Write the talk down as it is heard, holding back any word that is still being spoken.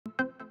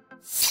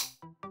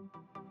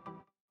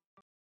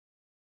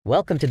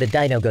Welcome to the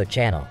DAINOGO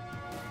channel.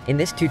 In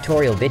this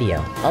tutorial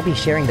video, I'll be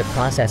sharing the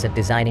process of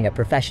designing a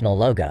professional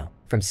logo,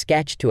 from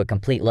sketch to a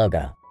complete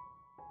logo.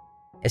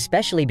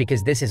 Especially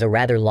because this is a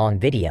rather long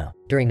video,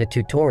 during the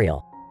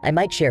tutorial, I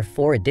might share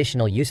 4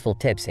 additional useful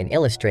tips in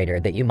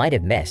Illustrator that you might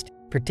have missed,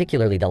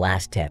 particularly the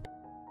last tip.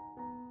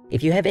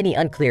 If you have any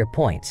unclear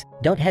points,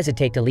 don't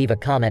hesitate to leave a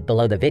comment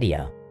below the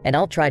video, and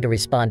I'll try to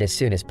respond as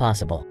soon as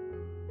possible.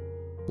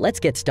 Let's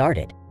get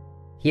started.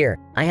 Here,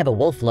 I have a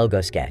wolf logo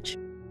sketch.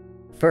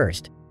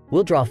 First,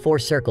 we'll draw 4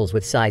 circles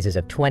with sizes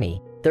of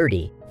 20,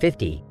 30,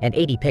 50, and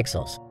 80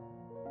 pixels.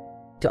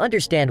 To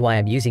understand why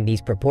I'm using these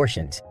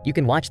proportions, you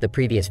can watch the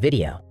previous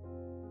video.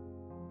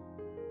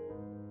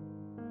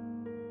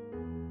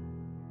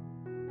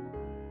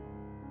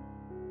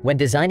 When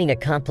designing a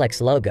complex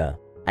logo,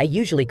 I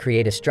usually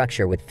create a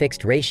structure with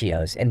fixed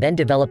ratios and then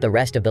develop the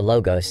rest of the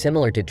logo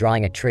similar to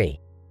drawing a tree.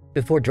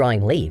 Before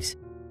drawing leaves,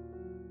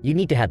 you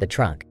need to have the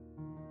trunk.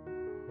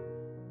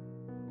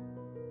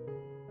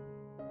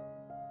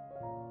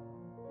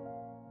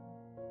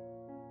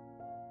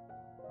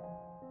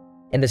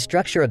 And the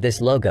structure of this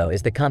logo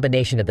is the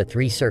combination of the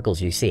 3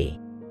 circles you see.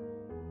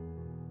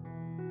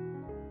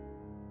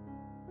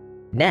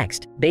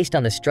 Next, based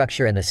on the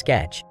structure in the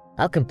sketch,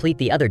 I'll complete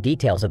the other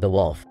details of the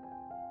wolf.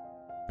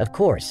 Of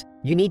course,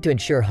 you need to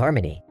ensure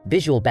harmony,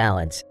 visual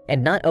balance,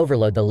 and not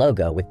overload the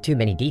logo with too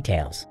many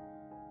details.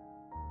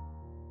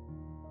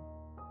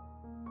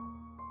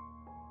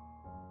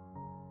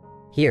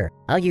 Here,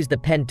 I'll use the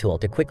pen tool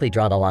to quickly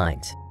draw the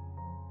lines.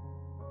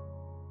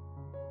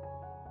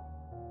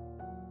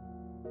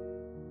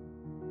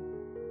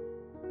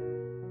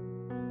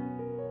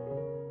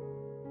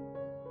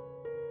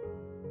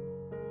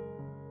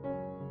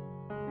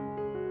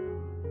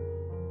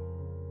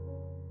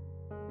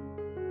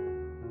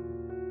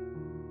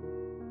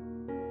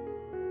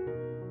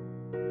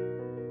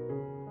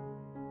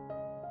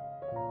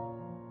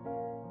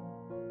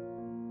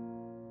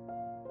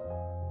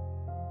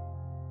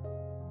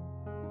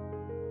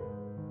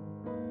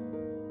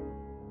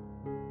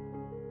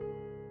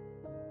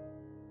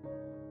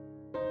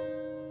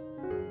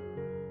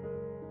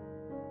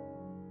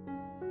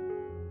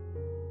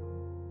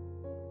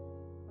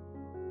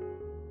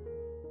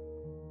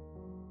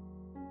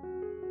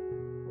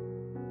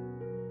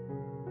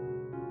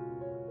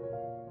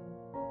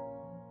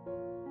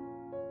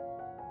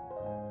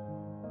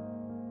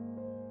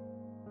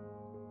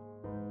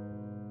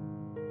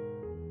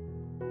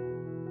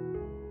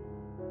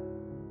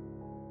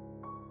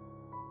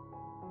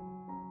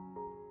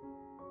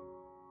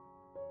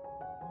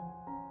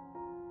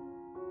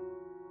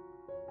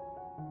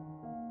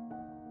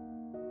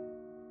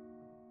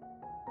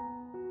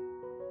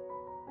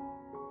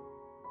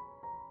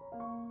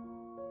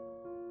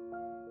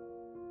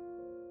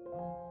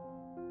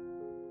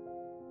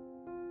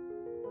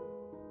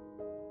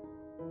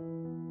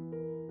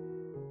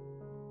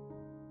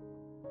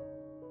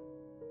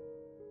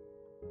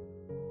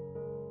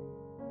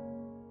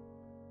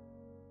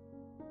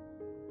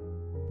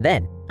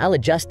 Then, I'll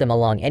adjust them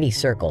along any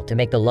circle to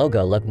make the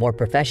logo look more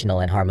professional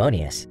and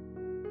harmonious.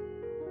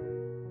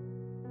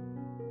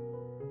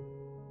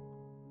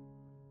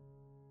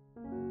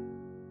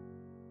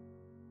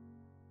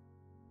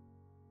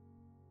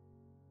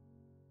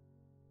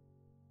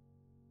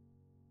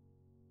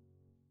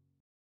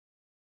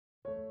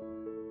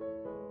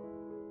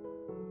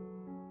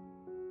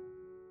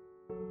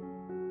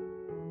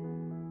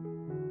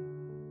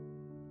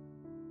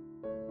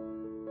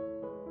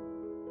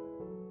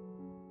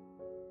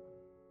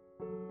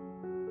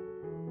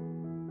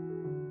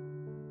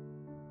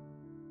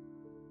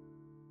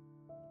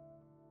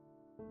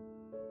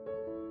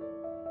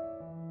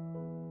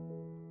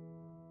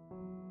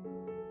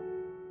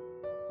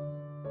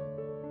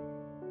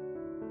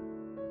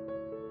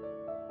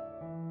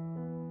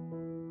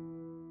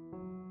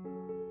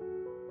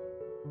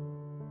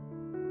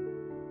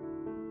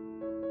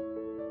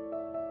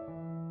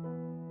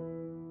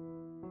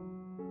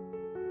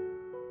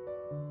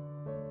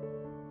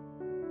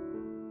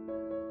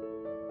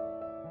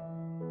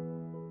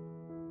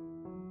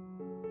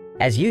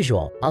 As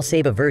usual, I'll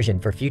save a version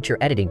for future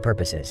editing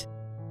purposes.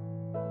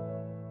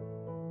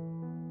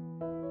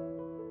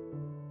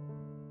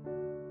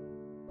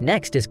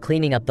 Next is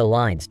cleaning up the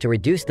lines to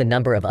reduce the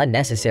number of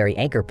unnecessary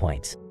anchor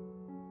points.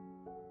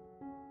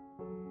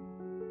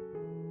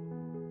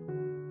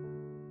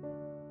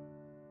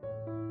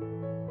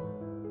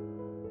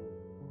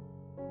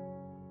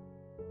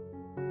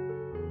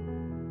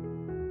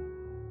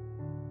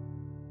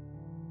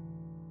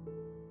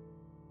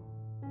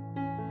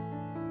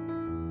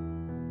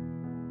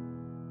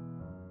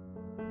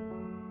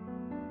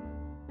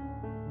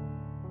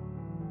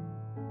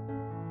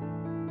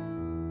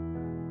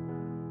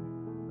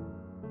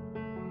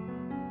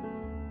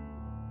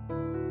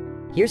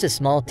 Here's a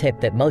small tip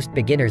that most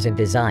beginners in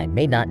design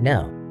may not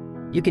know.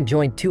 You can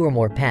join 2 or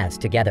more paths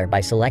together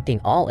by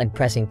selecting all and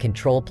pressing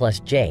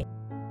Ctrl+J.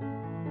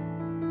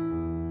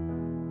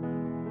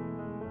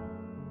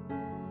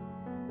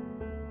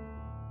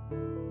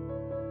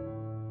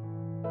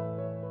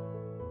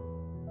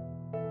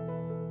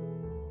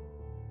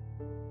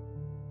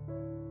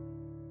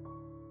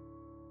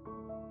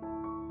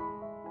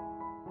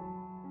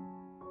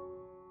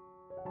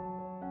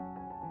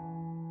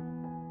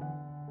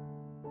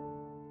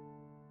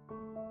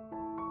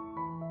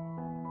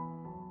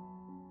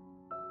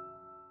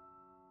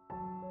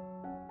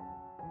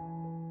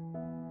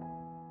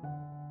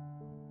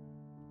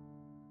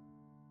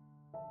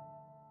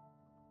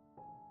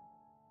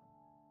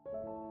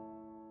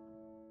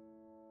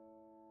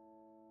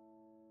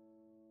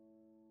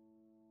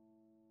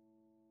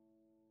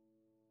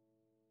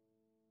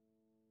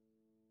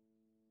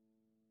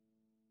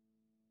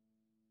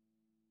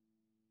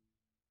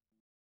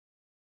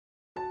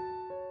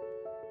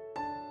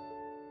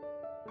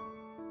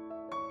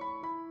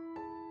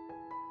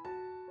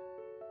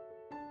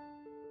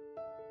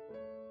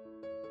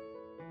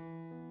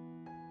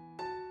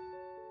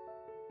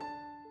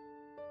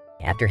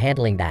 After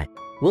handling that,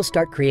 we'll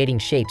start creating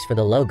shapes for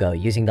the logo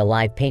using the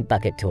Live Paint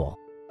Bucket tool.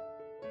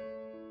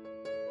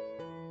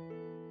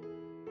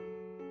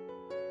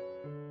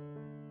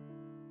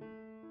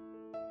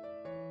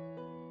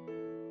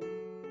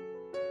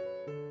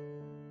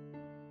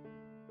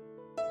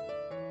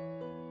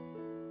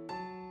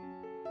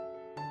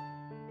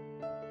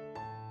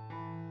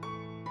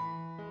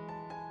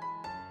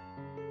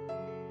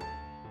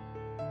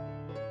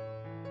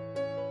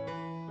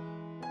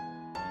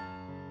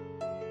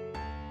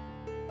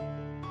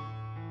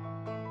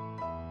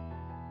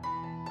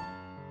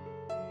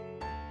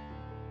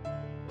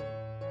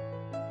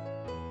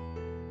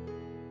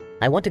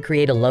 I want to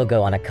create a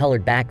logo on a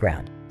colored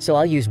background, so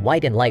I'll use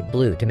white and light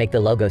blue to make the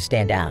logo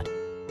stand out.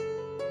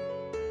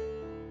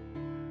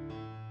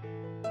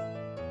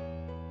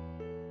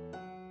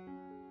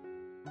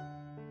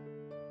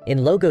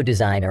 In logo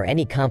design or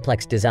any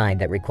complex design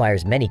that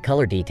requires many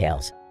color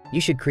details, you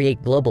should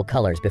create global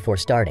colors before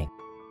starting.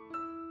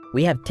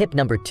 We have tip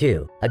number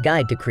 2, a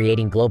guide to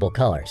creating global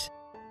colors.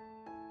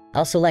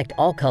 I'll select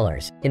all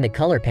colors in the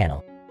color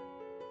panel.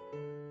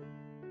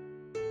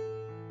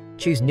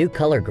 Choose new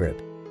color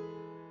group.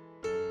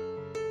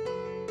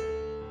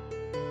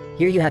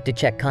 Here you have to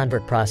check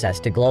Convert Process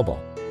to Global.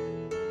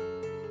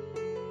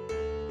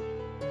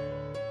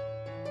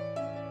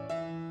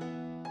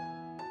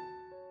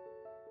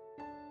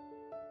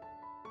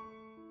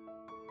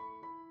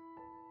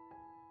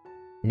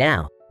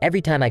 Now,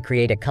 every time I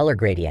create a color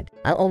gradient,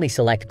 I'll only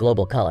select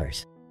global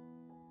colors.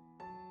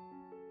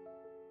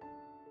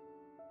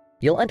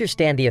 You'll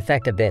understand the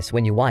effect of this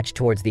when you watch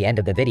towards the end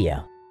of the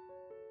video.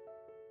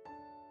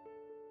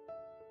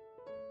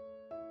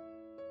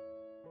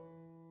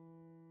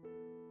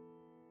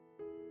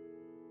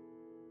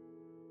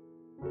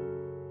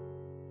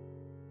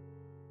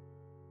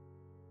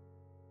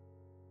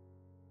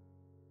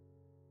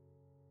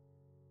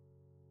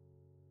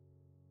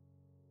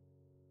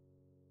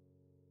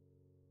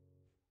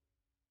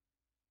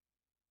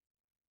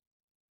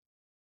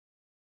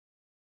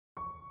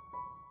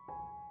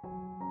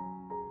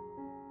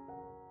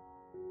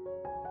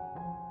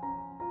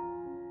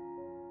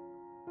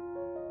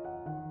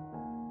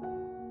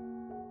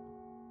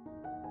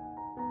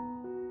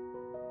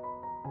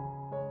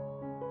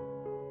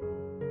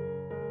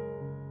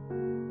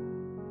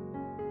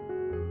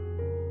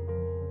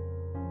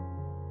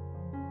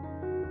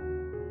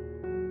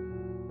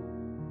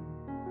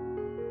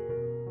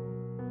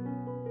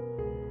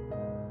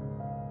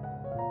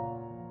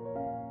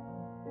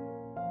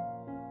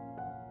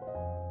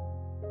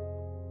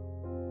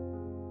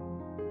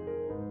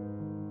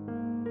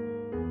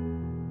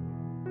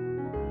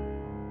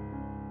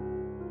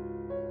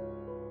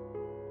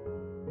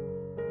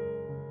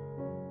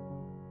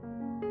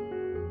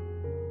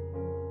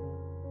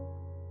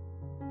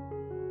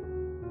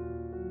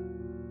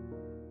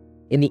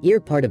 In the ear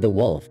part of the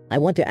wolf, I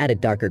want to add a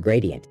darker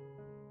gradient.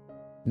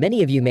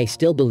 Many of you may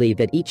still believe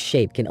that each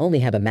shape can only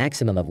have a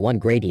maximum of one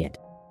gradient.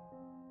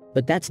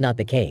 But that's not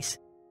the case.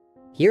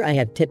 Here I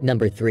have tip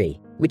number 3,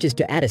 which is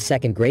to add a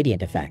second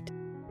gradient effect.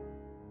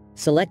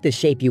 Select the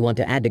shape you want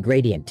to add the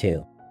gradient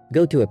to,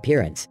 go to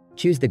Appearance,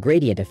 choose the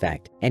gradient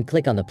effect, and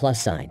click on the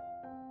plus sign.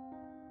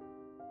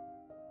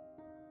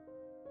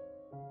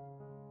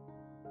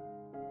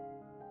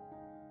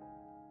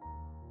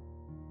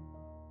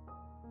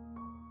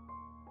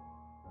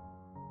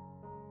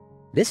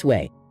 This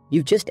way,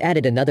 you've just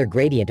added another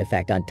gradient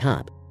effect on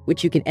top,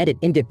 which you can edit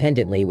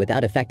independently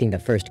without affecting the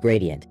first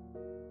gradient.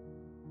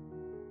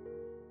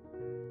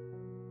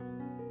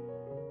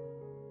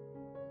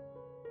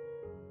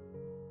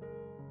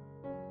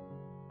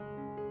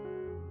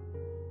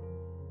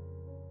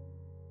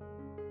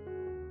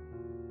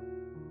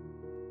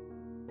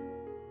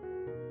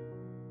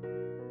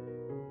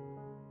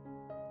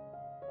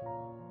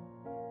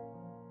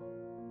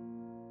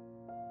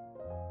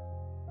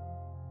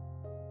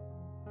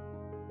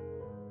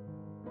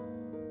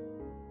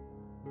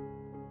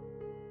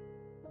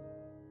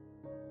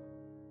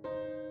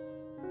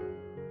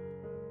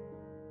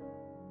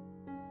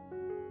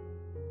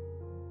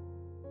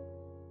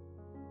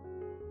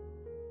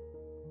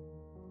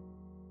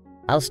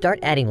 I'll start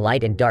adding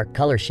light and dark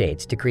color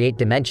shades to create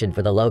dimension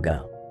for the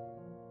logo.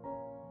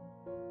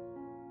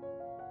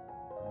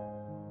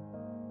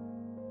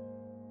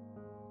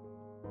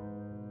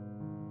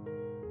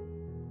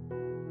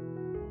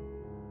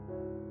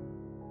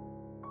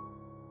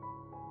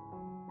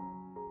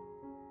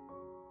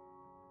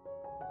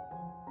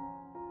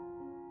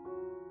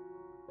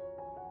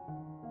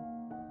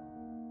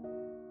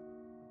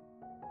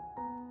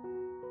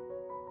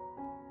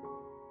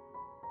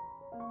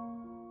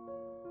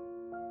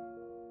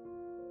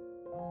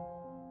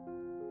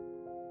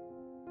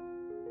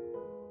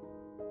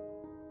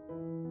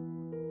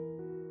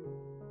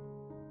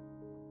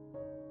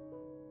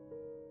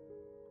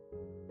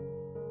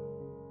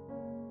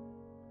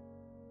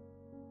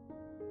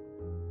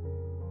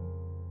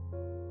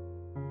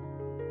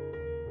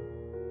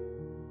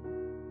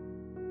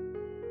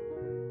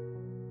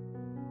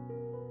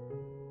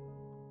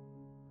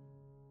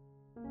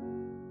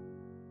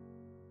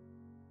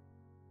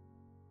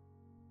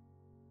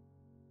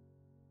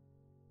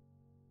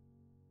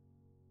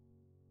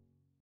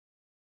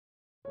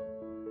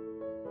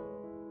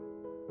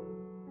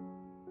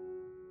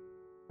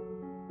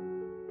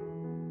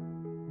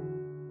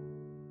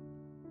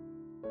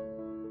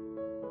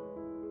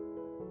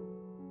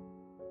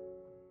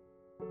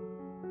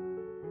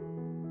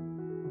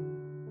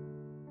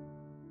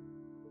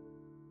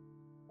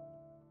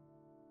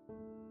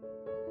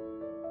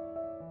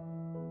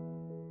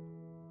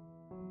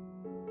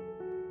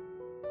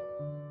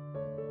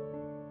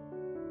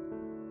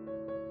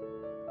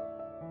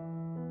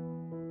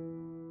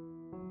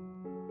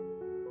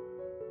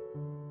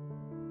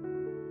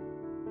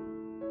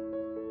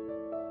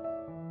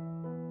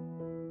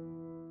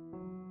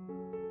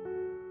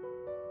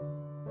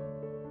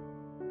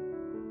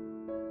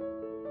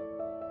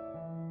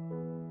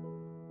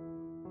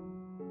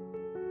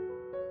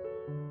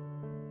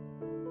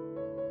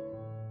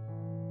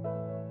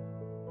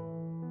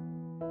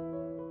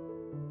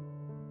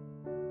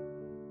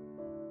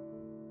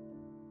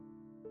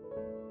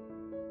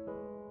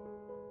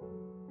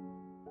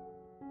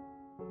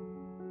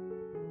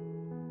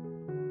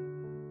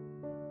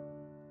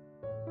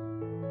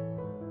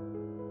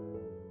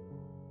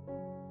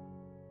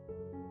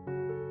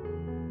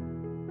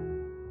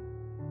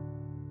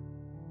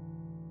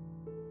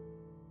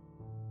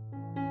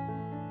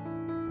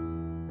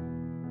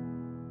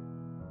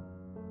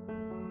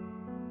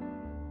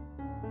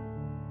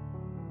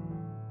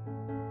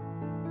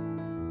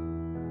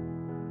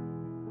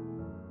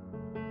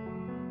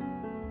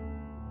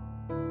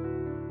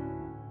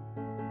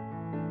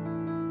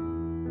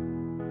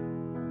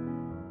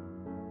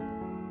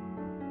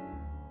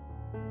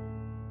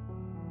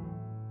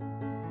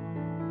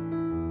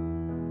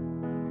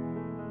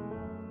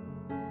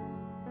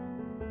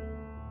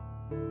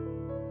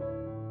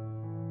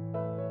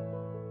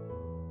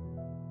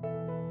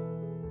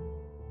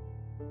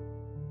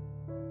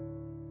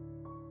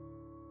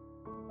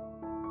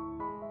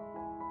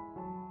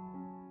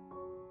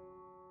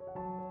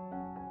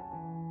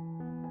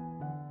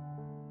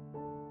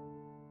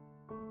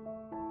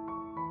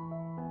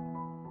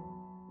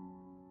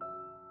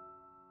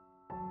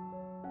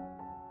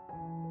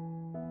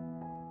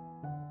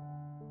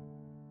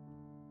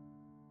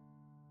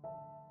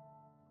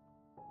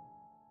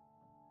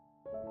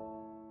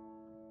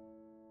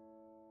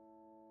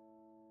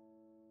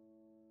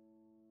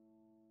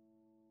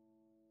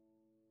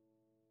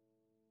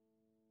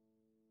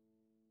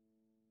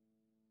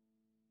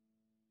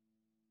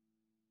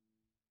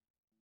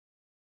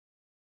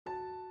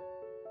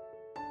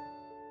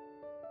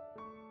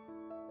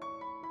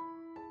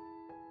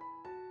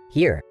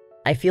 Here,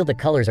 I feel the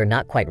colors are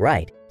not quite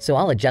right, so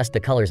I'll adjust the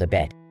colors a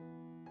bit.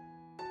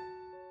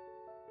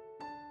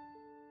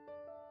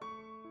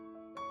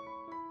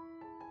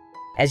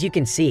 As you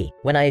can see,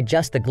 when I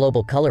adjust the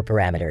global color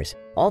parameters,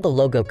 all the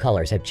logo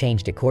colors have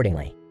changed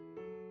accordingly.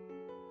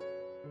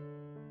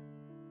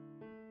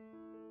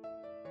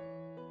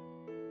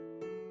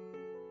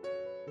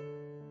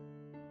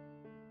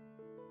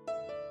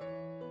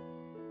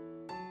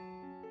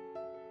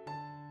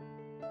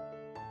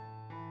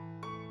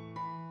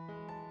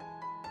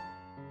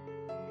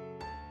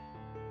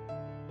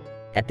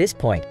 At this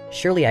point,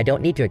 surely I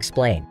don't need to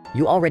explain.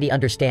 You already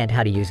understand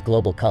how to use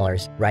global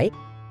colors, right?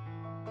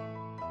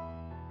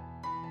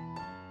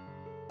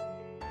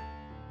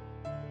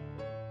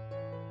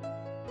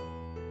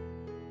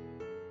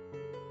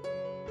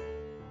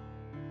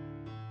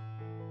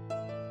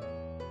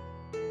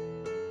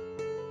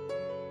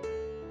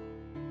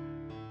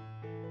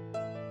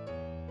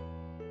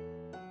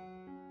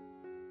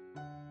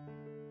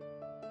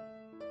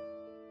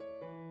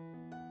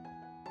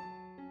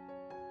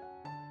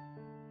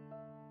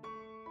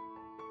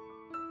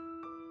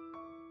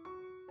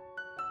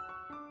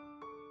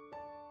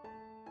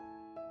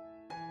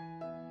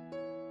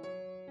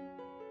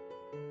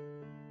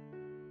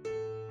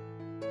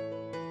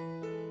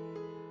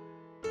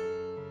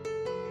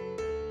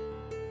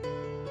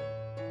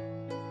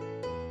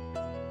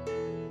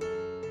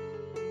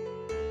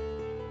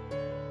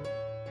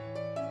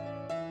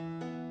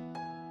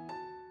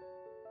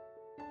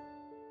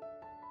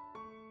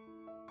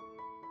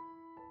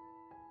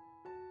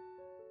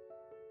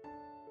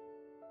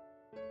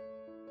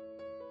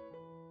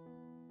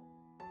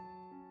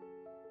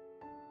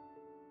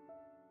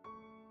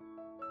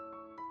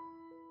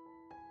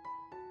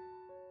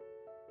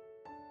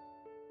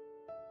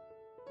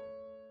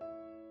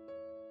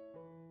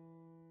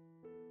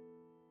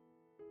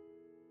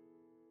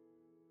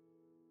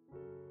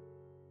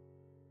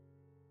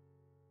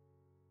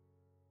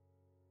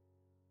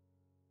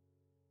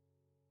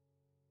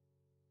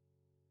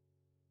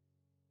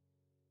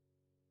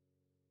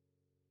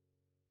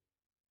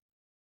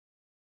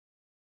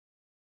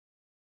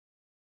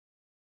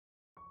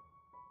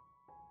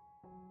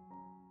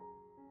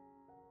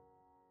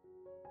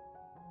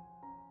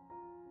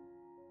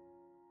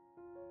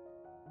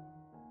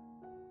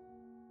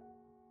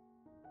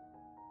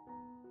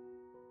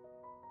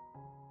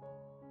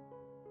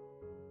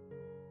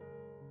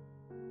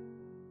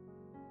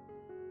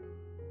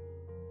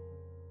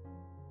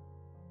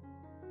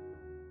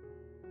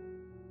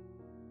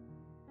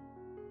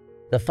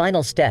 The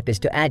final step is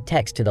to add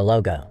text to the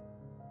logo.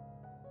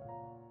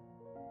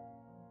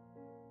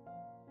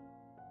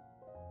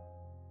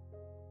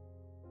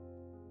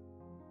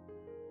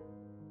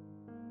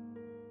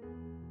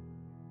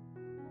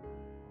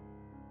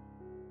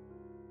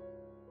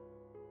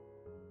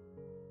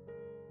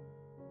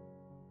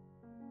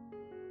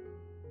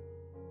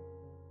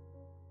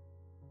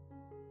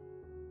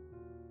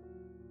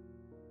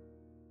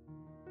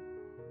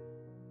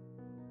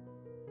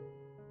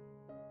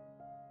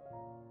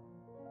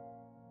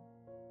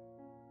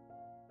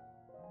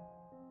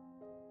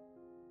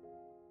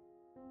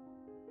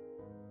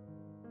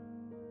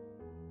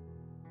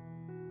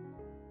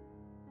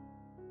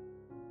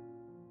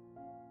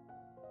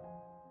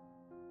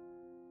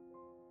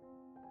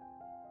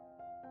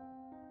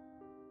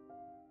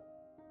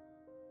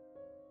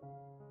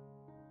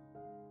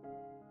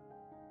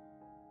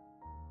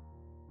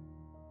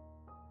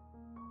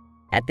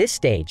 At this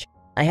stage,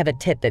 I have a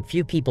tip that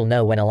few people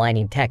know when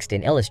aligning text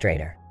in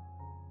Illustrator.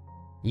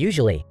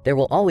 Usually, there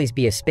will always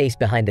be a space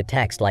behind the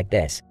text like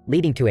this,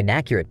 leading to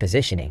inaccurate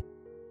positioning.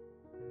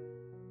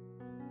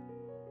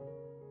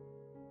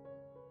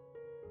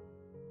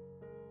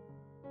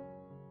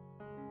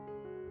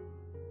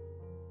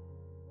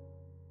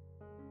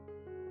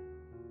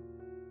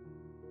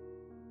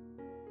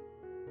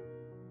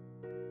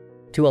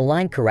 To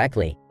align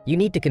correctly, you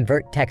need to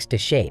convert text to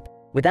shape,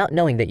 without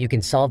knowing that you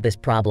can solve this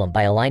problem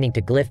by aligning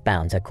to glyph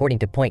bounds according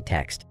to point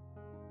text.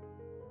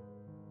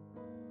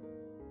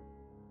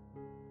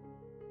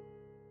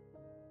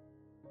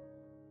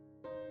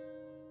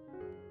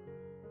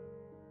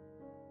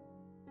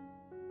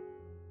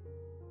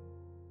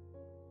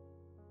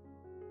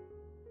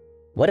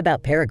 What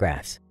about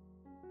paragraphs?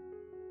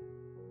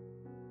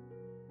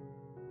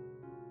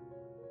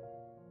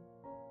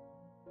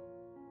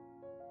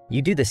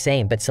 You do the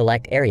same but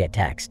select area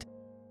text.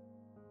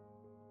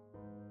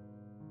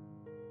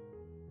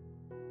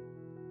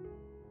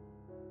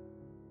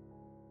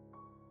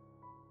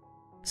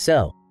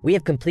 So, we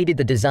have completed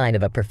the design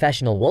of a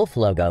professional wolf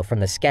logo from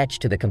the sketch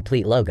to the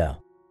complete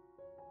logo.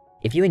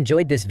 If you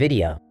enjoyed this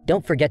video,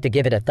 don't forget to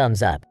give it a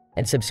thumbs up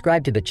and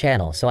subscribe to the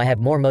channel so I have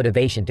more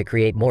motivation to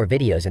create more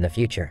videos in the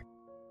future.